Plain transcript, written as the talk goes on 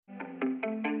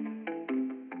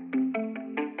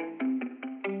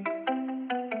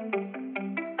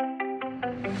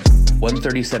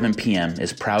1:37 p.m.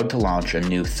 is proud to launch a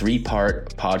new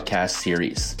 3-part podcast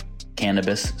series,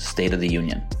 Cannabis State of the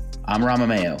Union. I'm Rama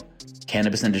Mayo,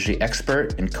 cannabis industry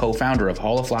expert and co-founder of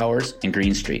Hall of Flowers and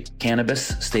Green Street. Cannabis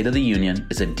State of the Union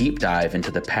is a deep dive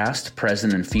into the past,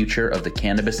 present, and future of the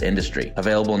cannabis industry.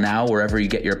 Available now wherever you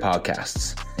get your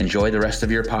podcasts. Enjoy the rest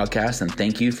of your podcast, and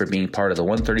thank you for being part of the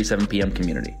 1:37 p.m.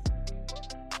 community.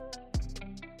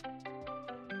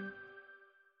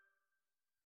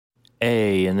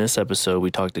 Hey, in this episode, we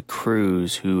talked to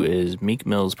Cruz, who is Meek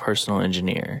Mill's personal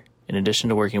engineer. In addition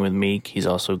to working with Meek, he's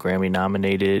also Grammy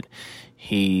nominated.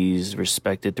 He's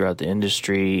respected throughout the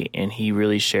industry, and he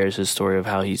really shares his story of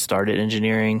how he started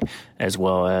engineering, as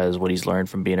well as what he's learned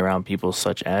from being around people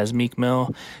such as Meek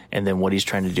Mill, and then what he's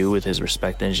trying to do with his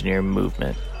Respect the Engineer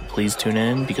movement. Please tune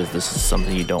in, because this is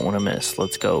something you don't want to miss.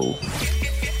 Let's go.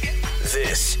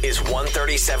 This is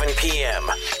 1:37 p.m.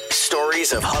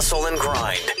 Stories of hustle and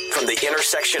grind from the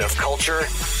intersection of culture,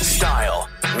 style,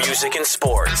 music, and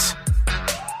sports.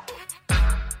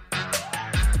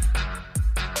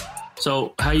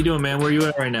 So, how you doing, man? Where you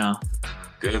at right now?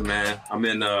 Good, man. I'm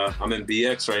in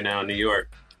BX right now in New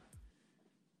York.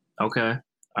 Okay.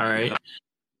 All right.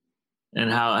 And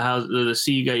how to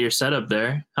see you got your setup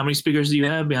there? How many speakers do you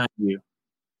have behind you?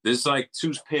 There's like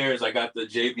 2 pairs. I got the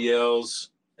JBLs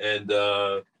and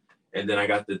then I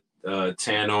got the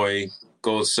Tannoy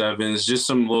Gold 7s. Just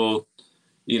some little,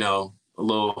 a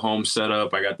little home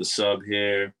setup. I got the sub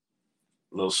here,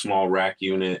 a little small rack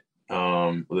unit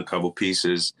with a couple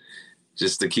pieces,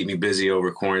 just to keep me busy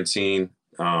over quarantine.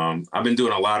 I've been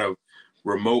doing a lot of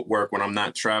remote work when I'm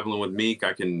not traveling with Meek.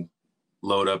 I can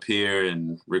load up here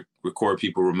and record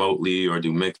people remotely or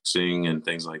do mixing and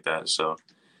things like that. So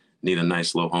need a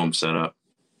nice little home setup.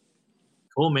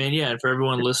 Cool, man. Yeah, and for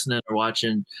everyone listening or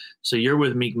watching, so you're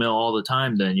with Meek Mill all the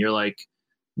time then? You're like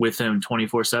with him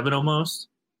 24/7 almost?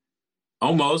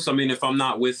 Almost. I mean, if I'm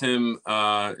not with him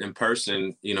in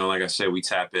person, like I said, we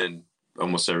tap in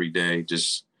almost every day,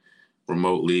 just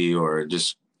remotely or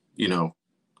just,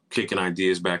 kicking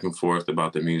ideas back and forth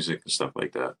about the music and stuff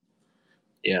like that.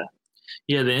 Yeah.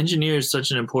 Yeah, the engineer is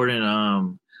such an important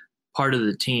part of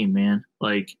the team, man.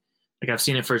 Like I've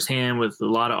seen it firsthand with a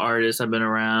lot of artists I've been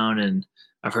around, and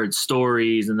I've heard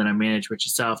stories, and then I manage Richie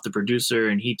South, the producer,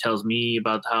 and he tells me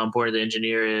about how important the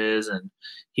engineer is, and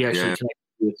he actually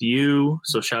connected with you.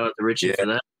 So shout out to Richie for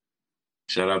that.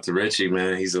 Shout out to Richie,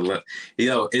 man. He's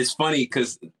it's funny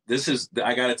because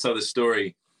I got to tell the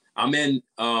story. I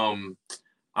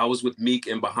was with Meek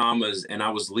in Bahamas, and I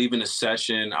was leaving a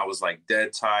session. I was like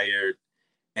dead tired,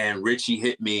 and Richie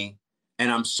hit me,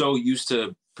 and I'm so used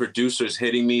to producers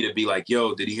hitting me to be like,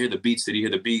 yo, did he hear the beats? Did he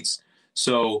hear the beats?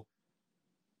 So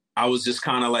I was just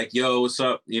kind of like, yo, what's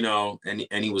up? And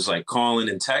he was like calling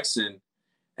and texting,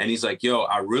 and he's like, yo,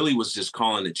 I really was just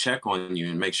calling to check on you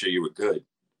and make sure you were good.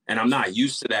 And I'm not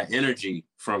used to that energy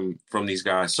from these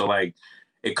guys. So like,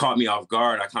 it caught me off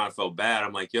guard. I kind of felt bad.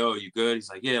 I'm like, yo, you good? He's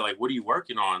like, yeah, like, what are you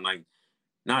working on? Like,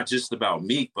 not just about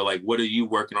Meek, but like, what are you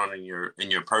working on in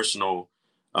your personal,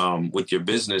 with your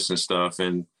business and stuff?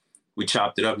 And we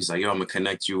chopped it up. He's like, yo, I'm gonna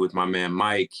connect you with my man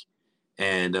Mike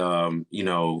and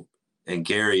and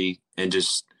Gary, and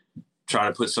just try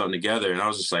to put something together. And I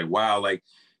was just like, wow, like,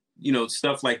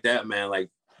 stuff like that, man, like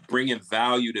bringing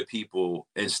value to people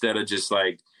instead of just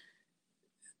like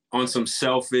on some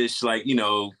selfish, like,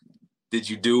 did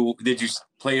you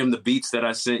play him the beats that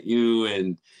I sent you?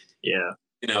 And,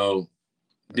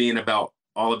 being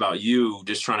all about you,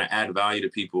 just trying to add value to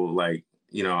people. Like,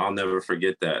 I'll never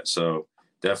forget that. So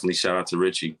definitely shout out to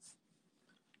Richie.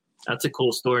 That's a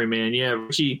cool story, man. Yeah,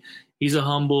 Richie, he's a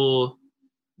humble,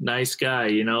 nice guy,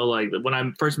 like when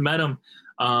I first met him,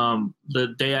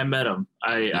 the day I met him,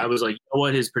 I was like, you know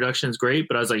what, his production's great,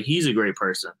 but I was like, he's a great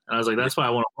person. And I was like, that's why I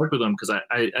want to work with him, because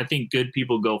I think good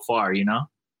people go far,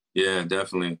 Yeah,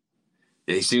 definitely.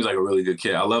 Yeah, he seems like a really good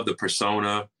kid. I love the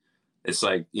persona. It's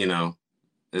like,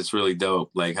 it's really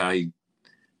dope, like how he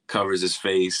covers his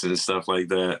face and stuff like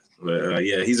that. But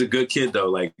yeah, he's a good kid though.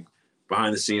 Like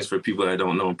behind the scenes, for people that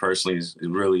don't know him personally, he's a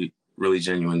really, really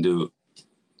genuine dude.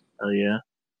 Oh yeah.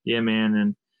 Yeah,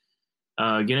 man.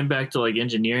 And getting back to like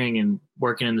engineering and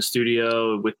working in the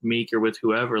studio with Meek or with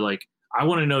whoever, like I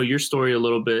want to know your story a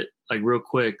little bit, like real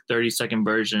quick, 30-second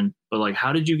version. But like,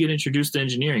 how did you get introduced to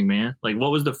engineering, man? Like,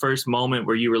 what was the first moment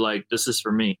where you were like, this is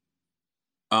for me?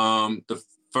 The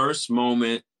first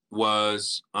moment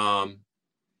was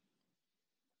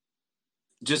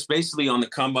just basically on the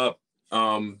come up,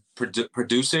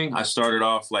 producing. I started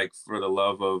off like for the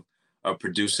love of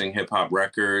producing hip hop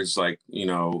records. Like,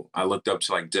 I looked up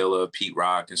to like Dilla, Pete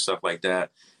Rock and stuff like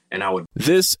that. and I would.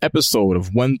 This episode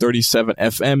of 137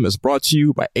 FM is brought to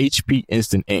you by HP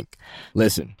Instant Ink.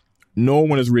 Listen, no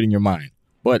one is reading your mind,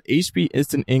 but HP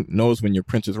Instant Ink knows when your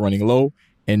printer's running low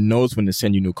and knows when to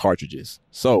send you new cartridges.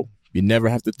 So you never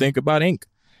have to think about ink.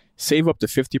 Save up to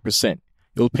 50%.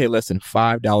 You'll pay less than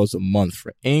 $5 a month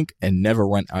for ink and never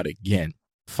run out again.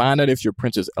 Find out if your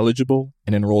printer's eligible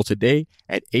and enroll today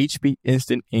at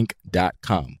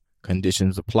hpinstantink.com.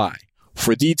 Conditions apply.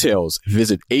 For details,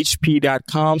 visit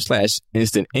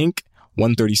hp.com/instant ink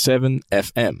 137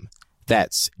 FM.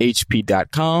 That's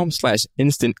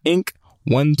hp.com/instant ink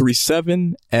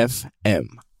 137 FM.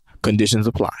 Conditions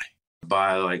apply.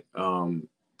 Buy like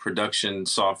production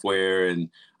software, and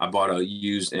I bought a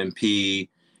used MP,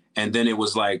 and then it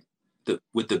was like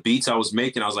with the beats I was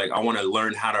making, I was like, I want to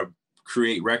learn how to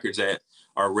create records that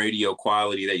are radio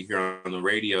quality that you hear on the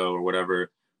radio or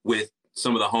whatever, with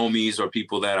some of the homies or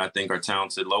people that I think are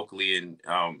talented locally. And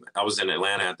I was in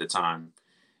Atlanta at the time,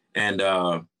 and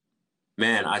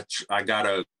man, I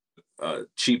got a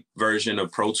cheap version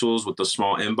of Pro Tools with the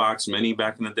small inbox mini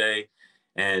back in the day,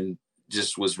 and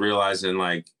just was realizing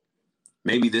like,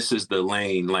 maybe this is the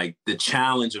lane, like the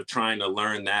challenge of trying to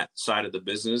learn that side of the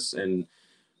business and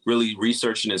really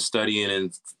researching and studying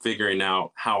and figuring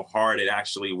out how hard it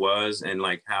actually was, and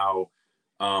like how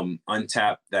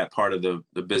untapped that part of the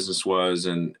business was,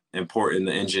 and important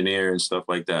the engineer and stuff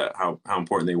like that, how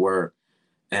important they were.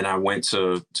 And I went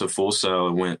to Full Sail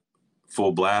and went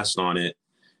full blast on it.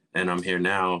 And I'm here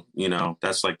now, you know.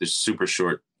 That's like the super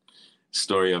short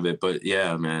story of it. But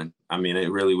yeah, man, I mean,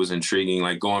 it really was intriguing,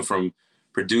 like going from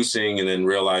producing and then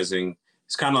realizing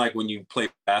it's kind of like when you play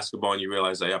basketball and you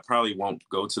realize like, I probably won't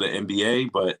go to the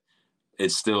NBA, but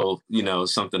it's still, you know,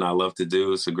 something I love to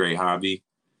do. It's a great hobby.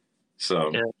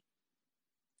 So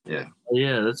yeah,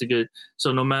 that's a good.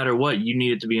 So no matter what, you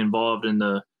needed to be involved in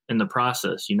the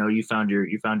process. You know, you found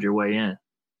your way in.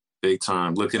 Big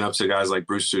time. Looking up to guys like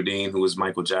Bruce Sudine, who was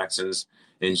Michael Jackson's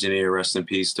engineer. Rest in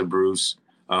peace to Bruce.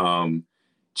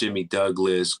 Jimmy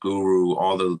Douglas, Guru,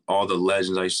 all the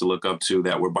legends I used to look up to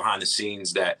that were behind the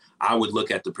scenes, that I would look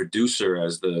at the producer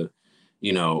as the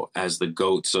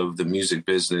goats of the music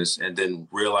business, and then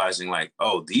realizing like,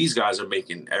 oh, these guys are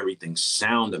making everything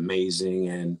sound amazing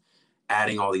and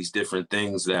adding all these different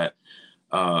things that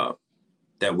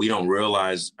we don't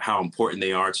realize how important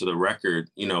they are to the record.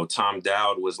 You know, Tom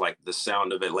Dowd was like the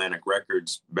sound of Atlantic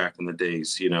Records back in the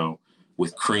days, you know,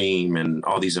 with Cream and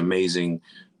all these amazing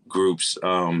groups.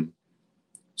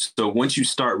 So once you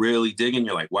start really digging,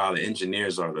 you're like, wow, the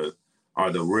engineers are the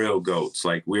real goats.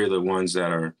 Like, we're the ones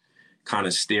that are kind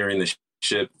of steering the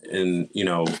ship in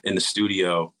the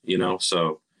studio, you know?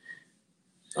 So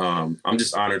I'm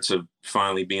just honored to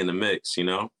finally be in the mix, you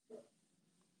know?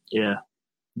 Yeah.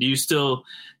 Do you still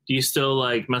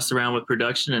like mess around with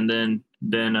production, and then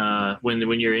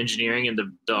when you're engineering and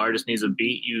the artist needs a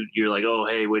beat, you're like, oh,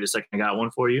 hey, wait a second, I got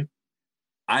one for you?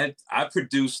 I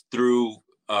produce through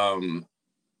other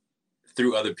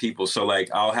people. So like,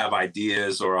 I'll have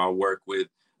ideas, or I'll work with,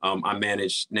 I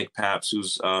manage Nick Paps,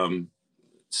 who's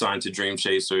signed to Dream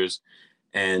Chasers,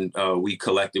 and we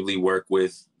collectively work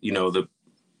with, you know, the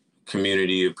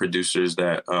community of producers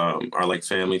that are like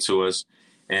family to us.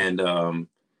 And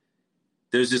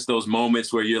there's just those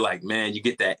moments where you're like, man, you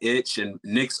get that itch, and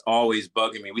Nick's always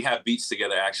bugging me. We have beats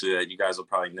together actually that you guys will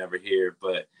probably never hear,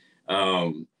 but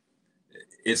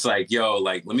it's like, yo,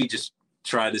 like, let me just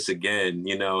try this again,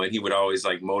 you know? And he would always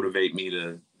like motivate me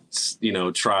to, you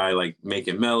know, try like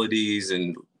making melodies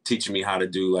and teaching me how to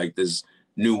do like this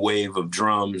new wave of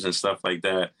drums and stuff like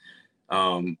that.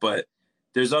 But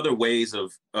there's other ways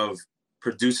of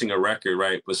producing a record,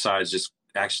 right? Besides just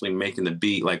actually making the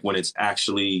beat. Like when you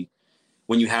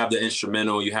have the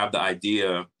instrumental, you have the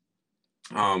idea,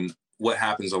 what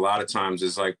happens a lot of times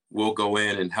is like, we'll go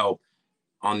in and help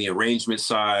on the arrangement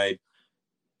side,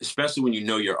 especially when you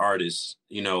know your artist.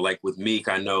 You know, like with Meek,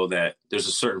 I know that there's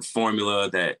a certain formula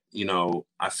that, you know,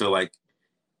 I feel like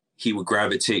he would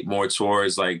gravitate more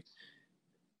towards, like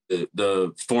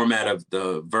the format of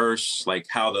the verse, like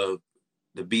how the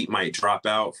beat might drop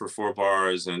out for 4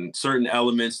 bars, and certain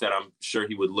elements that I'm sure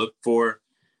he would look for.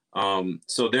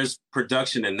 So there's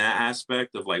production in that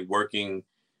aspect of like working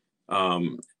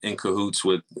in cahoots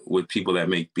with people that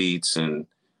make beats, and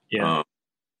you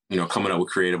know, coming up with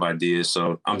creative ideas.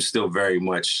 So I'm still very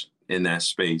much in that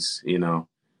space, you know,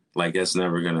 like that's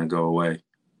never going to go away.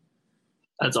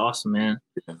 That's awesome, man.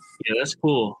 Yeah, that's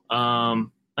cool.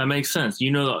 That makes sense.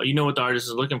 You know what the artist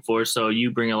is looking for. So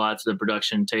you bring a lot to the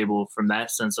production table from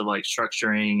that sense of like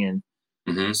structuring and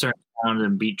certain sound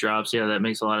and beat drops. Yeah, that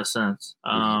makes a lot of sense.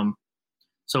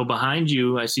 So behind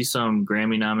you, I see some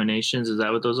Grammy nominations. Is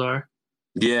that what those are?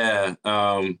 Yeah.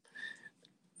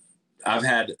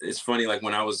 It's funny, like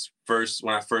when I first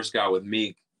got with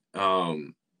Meek,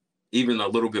 even a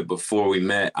little bit before we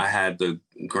met, I had the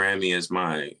Grammy as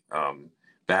my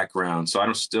background. So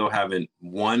I still haven't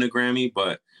won a Grammy,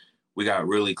 but we got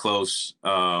really close.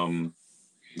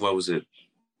 What was it?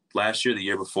 Last year, the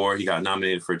year before, he got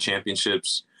nominated for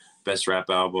Championships, Best Rap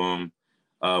Album.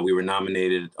 We were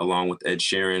nominated along with Ed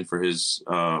Sheeran for his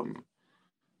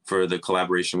for the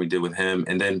collaboration we did with him.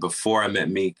 And then before I met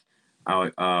Meek,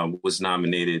 I was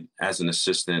nominated as an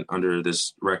assistant under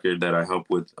this record that I helped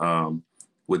with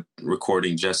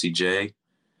recording Jesse J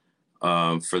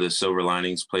for the Silver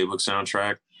Linings Playbook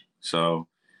soundtrack. So,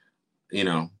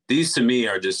 these to me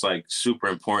are just like super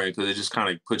important because it just kind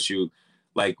of puts you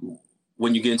like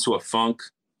when you get into a funk,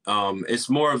 it's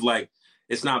more of like,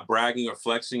 it's not bragging or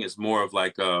flexing. It's more of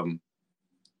like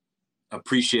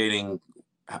appreciating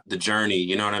the journey.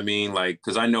 You know what I mean? Like,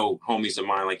 because I know homies of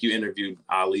mine, like you interviewed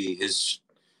Ali, his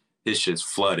shit's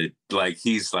flooded. Like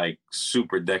he's like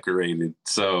super decorated.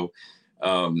 So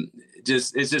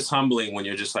it's just humbling when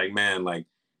you're just like, man, like,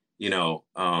 we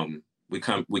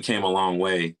came a long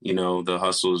way. The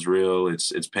hustle is real.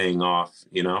 It's paying off.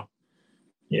 Yeah.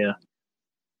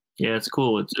 Yeah, it's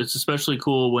cool. It's especially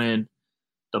cool when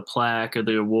the plaque or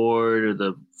the award or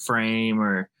the frame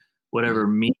or whatever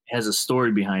has a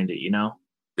story behind it,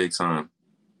 Big time.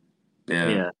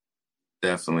 Yeah.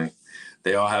 Definitely.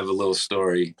 They all have a little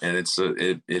story, and it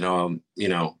all,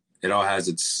 it all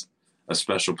has a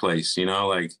special place,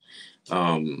 like,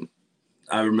 I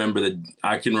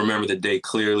can remember the day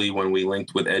clearly when we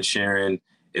linked with Ed Sheeran.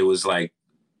 It was like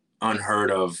unheard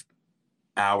of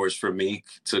hours for Meek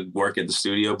to work at the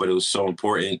studio, but it was so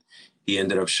important. He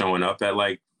ended up showing up at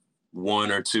like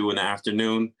 1 or 2 in the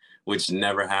afternoon, which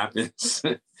never happens.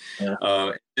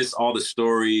 Yeah. Just all the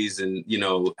stories and,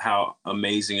 how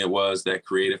amazing it was, that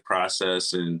creative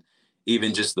process, and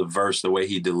even just the verse, the way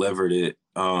he delivered it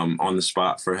on the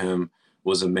spot for him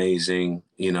was amazing.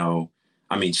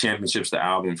 Championships, the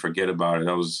album, forget about it.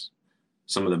 That was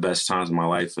some of the best times of my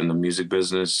life in the music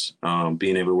business.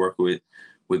 Being able to work with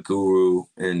Guru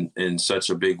in such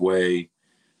a big way.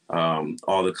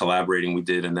 All the collaborating we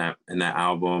did in that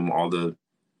album, all the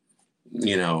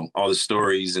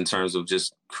stories in terms of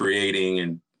just creating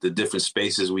and the different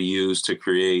spaces we use to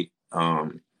create.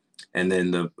 And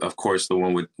then of course the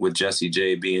one with Jesse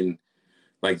J being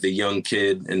like the young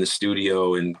kid in the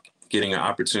studio and getting an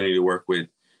opportunity to work with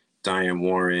Diane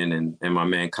Warren and my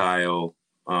man Kyle,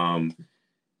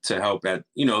 to help at,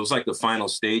 it was like the final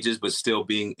stages, but still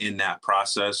being in that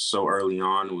process so early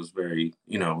on was very,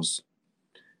 it was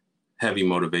heavy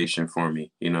motivation for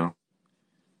me,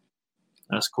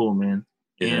 That's cool, man.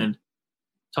 Yeah. And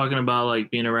talking about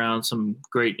like being around some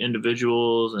great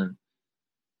individuals and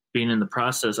being in the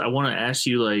process, I want to ask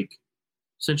you, like,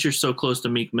 since you're so close to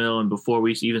Meek Mill, and before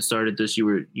we even started this, you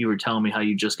were telling me how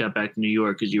you just got back to New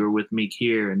York because you were with Meek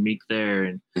here and Meek there,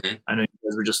 and I know you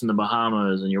guys were just in the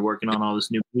Bahamas and you're working on all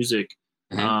this new music.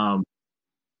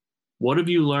 What have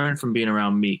you learned from being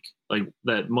around Meek, like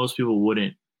that most people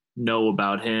wouldn't know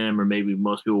about him, or maybe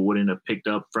most people wouldn't have picked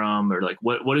up from, or like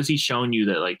what has he shown you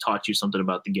that like taught you something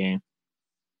about the game?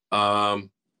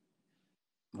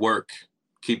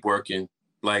 Keep working.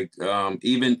 Like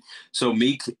even so,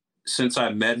 Meek, since I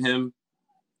met him,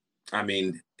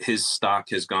 his stock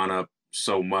has gone up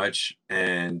so much,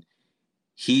 and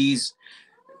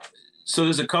so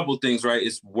there's a couple things, right?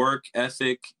 It's work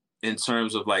ethic in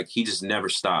terms of like, he just never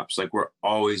stops. Like we're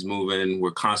always moving.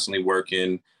 We're constantly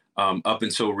working. Up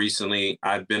until recently,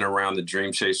 I've been around the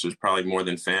Dream Chasers probably more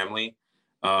than family,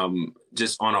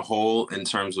 just on a whole in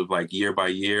terms of like year by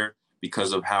year,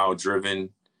 because of how driven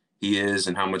he is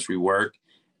and how much we work.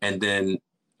 And then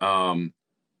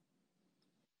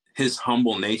his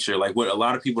humble nature, like what a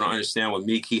lot of people don't understand with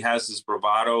Meek, he has this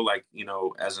bravado, like,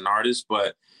 as an artist,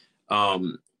 but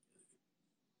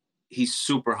he's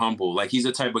super humble. Like he's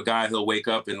the type of guy, he'll wake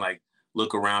up and like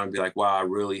look around and be like, wow, I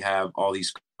really have all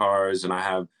these cars and I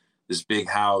have this big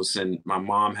house and my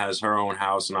mom has her own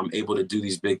house and I'm able to do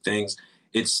these big things.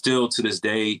 It's still to this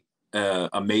day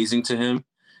amazing to him,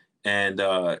 and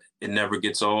it never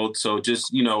gets old. So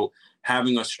just,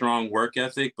 having a strong work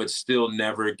ethic, but still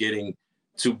never getting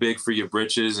too big for your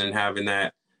britches and having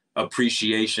that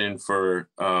appreciation for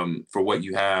what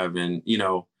you have. And,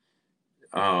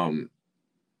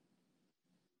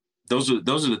 those are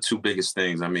the two biggest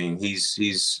things. I mean,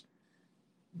 he's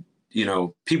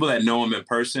people that know him in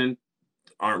person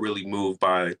aren't really moved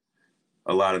by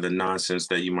a lot of the nonsense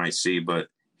that you might see, but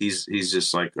he's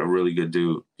just like a really good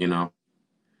dude,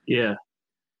 Yeah.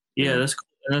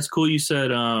 That's cool. You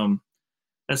said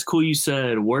That's cool you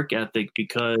said work ethic,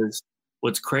 because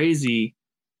what's crazy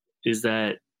is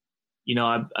that, you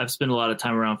know, I've spent a lot of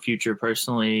time around Future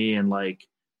personally, and like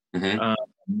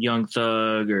Young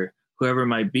Thug or whoever it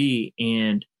might be.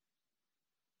 And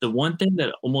the one thing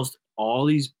that almost all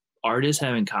these artists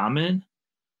have in common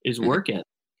is work ethic.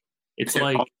 It's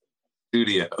like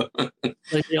studio.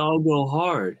 like they all go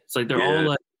hard. It's like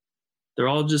they're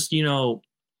all just, you know,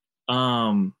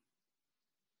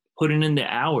 putting in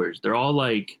the hours. They're all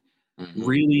like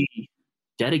really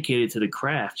dedicated to the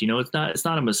craft. You know, it's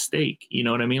not a mistake. You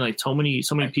know what I mean? Like so many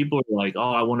people are like,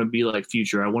 oh, I want to be like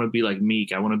Future. I want to be like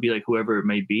Meek. I want to be like whoever it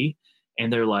may be.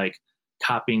 And they're like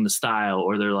copying the style,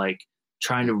 or they're like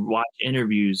trying to watch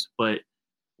interviews. But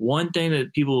one thing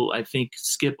that people, I think,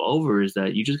 skip over is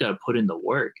that you just got to put in the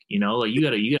work, you know, like you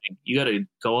gotta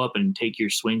go up and take your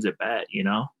swings at bat, you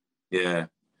know? Yeah.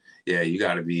 Yeah. You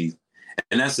gotta be,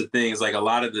 and that's the thing, is like a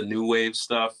lot of the new wave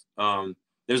stuff.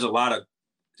 There's a lot of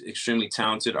extremely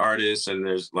talented artists, and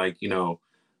there's like, you know,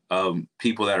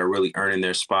 people that are really earning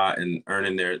their spot and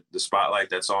earning the spotlight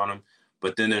that's on them.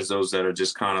 But then there's those that are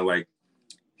just kind of like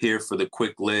here for the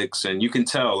quick licks, and you can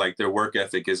tell like their work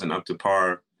ethic isn't up to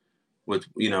par with,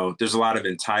 you know, there's a lot of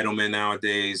entitlement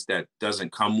nowadays that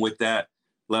doesn't come with that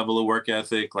level of work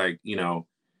ethic. Like, you know,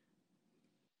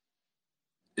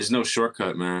 there's no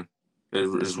shortcut, man.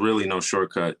 There's really no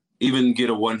shortcut. Even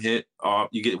get one hit off,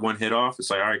 it's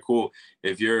like, all right, cool.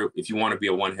 If you want to be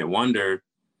a one hit wonder,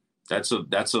 that's a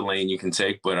lane you can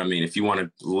take. But I mean, if you want to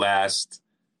last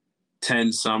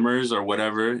 10 summers or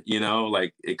whatever, you know,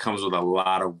 like it comes with a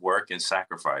lot of work and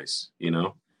sacrifice, you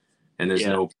know, and there's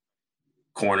no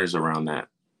corners around that.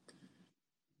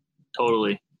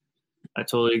 Totally. I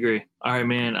totally agree. All right,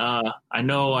 man. I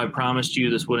know I promised you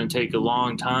this wouldn't take a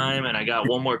long time, and I got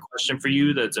one more question for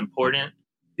you that's important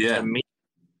to me.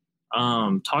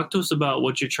 Talk to us about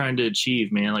what you're trying to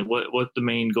achieve, man. Like what the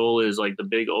main goal is, like the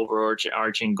big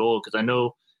overarching goal. Because I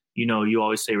know, you know, you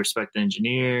always say respect the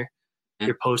engineer.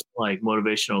 You're posting like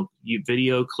motivational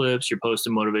video clips. You're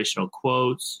posting motivational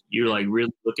quotes. You're like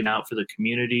really looking out for the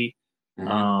community.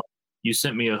 You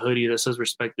sent me a hoodie that says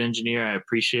respect the engineer. I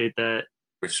appreciate that.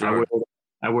 For sure.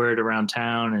 I wear it around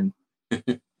town,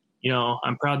 and you know,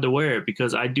 I'm proud to wear it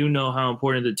because I do know how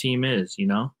important the team is, you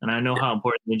know, and I know how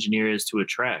important the engineer is to a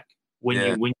track. When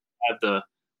you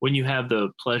have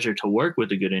the pleasure to work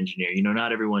with a good engineer, you know,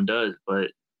 not everyone does, but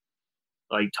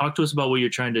like talk to us about what you're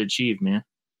trying to achieve, man.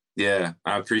 Yeah,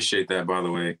 I appreciate that, by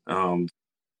the way.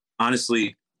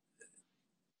 Honestly,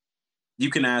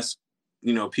 you can ask,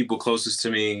 you know, people closest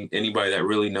to me, anybody that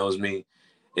really knows me.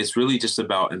 It's really just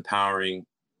about empowering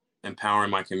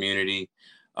my community.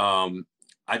 I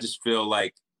just feel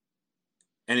like,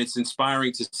 and it's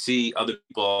inspiring to see other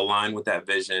people align with that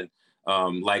vision,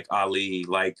 like Ali,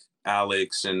 like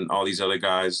Alex, and all these other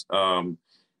guys. Sorry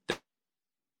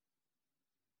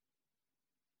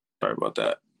about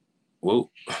that.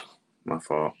 Whoa, my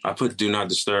fault. I put do not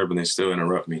disturb and they still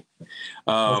interrupt me.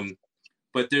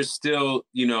 But there's still,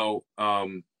 you know,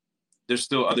 there's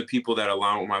still other people that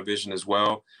align with my vision as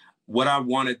well. What I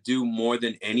want to do more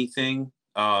than anything,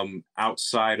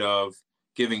 outside of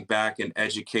giving back and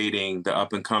educating the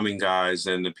up and coming guys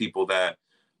and the people that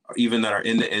are in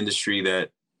the industry that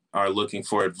are looking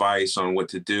for advice on what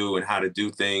to do and how to do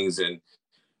things, and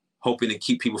hoping to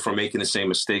keep people from making the same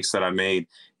mistakes that I made,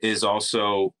 is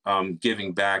also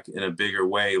giving back in a bigger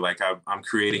way. Like I'm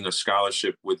creating a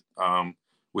scholarship with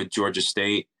Georgia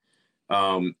State.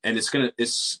 And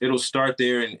it'll start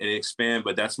there and expand,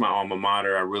 but that's my alma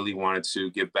mater. I really wanted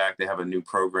to give back. They have a new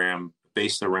program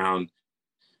based around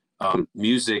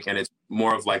music, and it's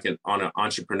more of like on an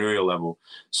entrepreneurial level.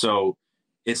 So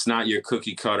it's not your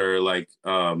cookie cutter, like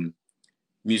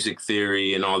music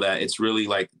theory and all that. It's really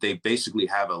like they basically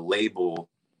have a label.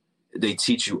 They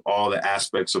teach you all the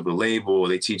aspects of the label.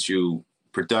 They teach you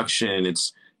production.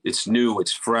 It's new,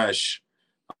 it's fresh.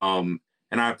 And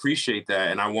I appreciate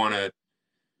that. And I want to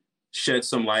shed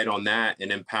some light on that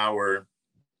and empower,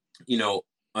 you know,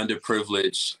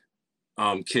 underprivileged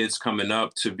kids coming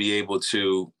up to be able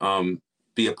to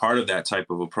be a part of that type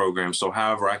of a program. So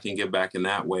however I can give back in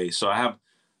that way. So I have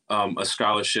a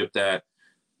scholarship that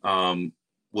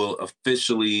will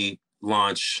officially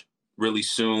launch really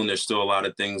soon. There's still a lot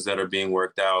of things that are being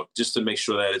worked out just to make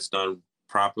sure that it's done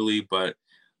properly, but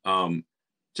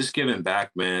just giving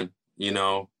back, man. You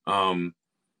know, I've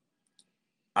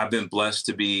been blessed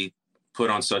to be put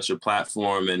on such a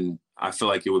platform, and I feel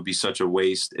like it would be such a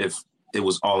waste if it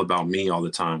was all about me all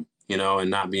the time, you know, and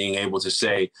not being able to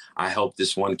say, I helped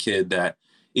this one kid, that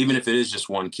even if it is just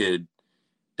one kid,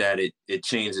 that it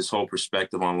changed his whole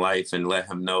perspective on life and let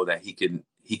him know that he can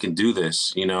do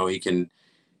this, you know, he can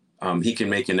he can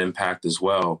make an impact as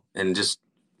well, and just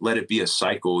let it be a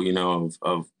cycle, you know,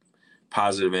 of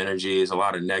positive energy. There's a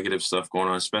lot of negative stuff going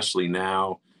on, especially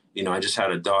now. You know, I just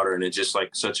had a daughter, and it's just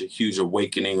like such a huge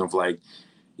awakening of like,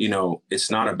 you know, it's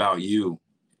not about you,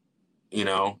 you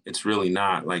know, it's really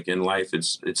not. Like in life,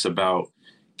 it's about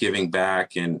giving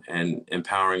back and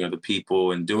empowering other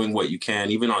people and doing what you can,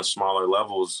 even on smaller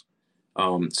levels.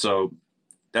 So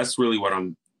that's really what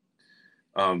I'm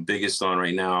biggest on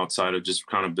right now, outside of just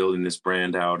kind of building this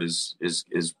brand out, is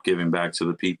giving back to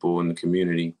the people in the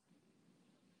community.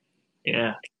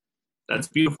 Yeah, that's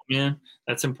beautiful, man.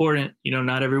 That's important. You know,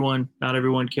 not everyone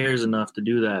cares enough to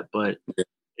do that, but it's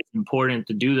important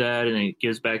to do that, and it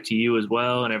gives back to you as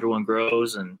well, and everyone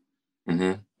grows. And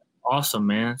awesome,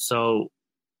 man. So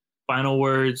final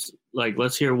words, like,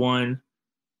 let's hear one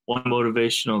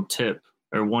motivational tip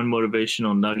or one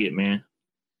motivational nugget, man.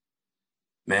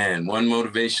 Man, one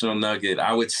motivational nugget,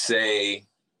 I would say,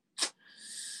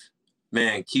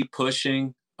 man, keep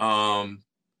pushing.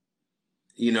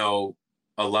 You know,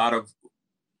 a lot of,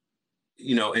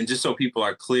 you know, and just so people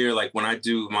are clear, like when I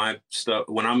do my stuff,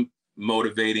 when I'm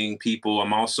motivating people,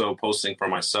 I'm also posting for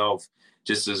myself,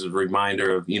 just as a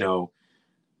reminder of, you know,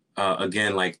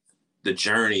 again, like the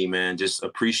journey, man, just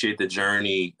appreciate the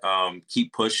journey.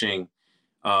 Keep pushing.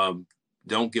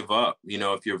 Don't give up. You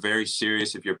know, if you're very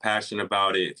serious, if you're passionate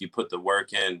about it, if you put the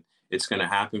work in, it's going to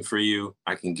happen for you.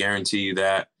 I can guarantee you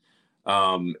that.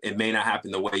 It may not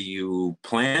happen the way you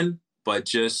plan, but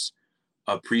just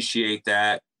appreciate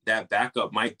that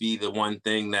backup might be the one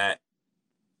thing that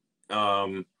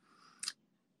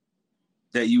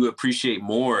that you appreciate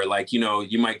more. Like, you know,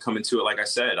 you might come into it, like I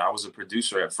said, I was a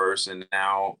producer at first, and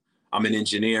now I'm an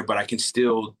engineer, but I can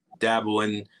still dabble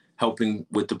in helping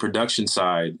with the production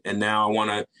side. And now I want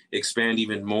to expand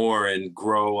even more and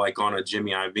grow like on a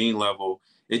Jimmy Iovine level.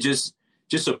 It just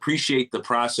appreciate the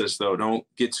process though. Don't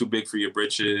get too big for your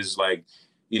britches. Like,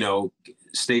 you know,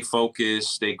 stay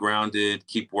focused, stay grounded,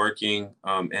 keep working,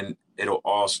 and it'll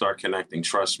all start connecting.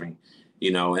 Trust me,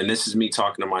 you know, and this is me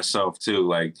talking to myself too.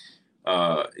 Like,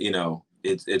 you know,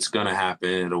 it's going to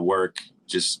happen. It'll work.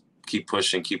 Just keep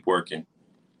pushing, keep working.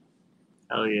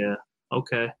 Hell yeah.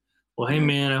 Okay. Well, hey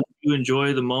man, I hope you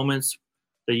enjoy the moments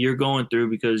that you're going through,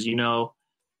 because, you know,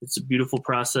 it's a beautiful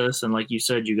process. And like you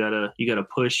said, you gotta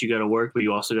push, you gotta work, but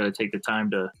you also gotta take the time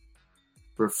to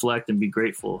reflect and be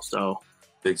grateful. So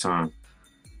big time.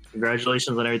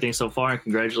 Congratulations on everything so far, and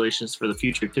congratulations for the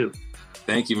future too.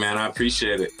 Thank you, man. I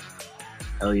appreciate it.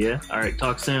 Hell yeah. All right.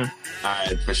 Talk soon. All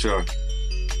right. For sure.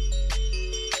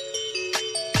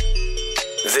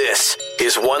 This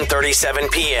is 1:37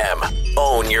 p.m.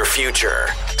 Own your future.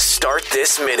 Start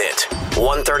this minute.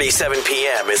 1:37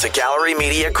 p.m. is a Gallery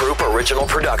Media Group original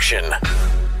production.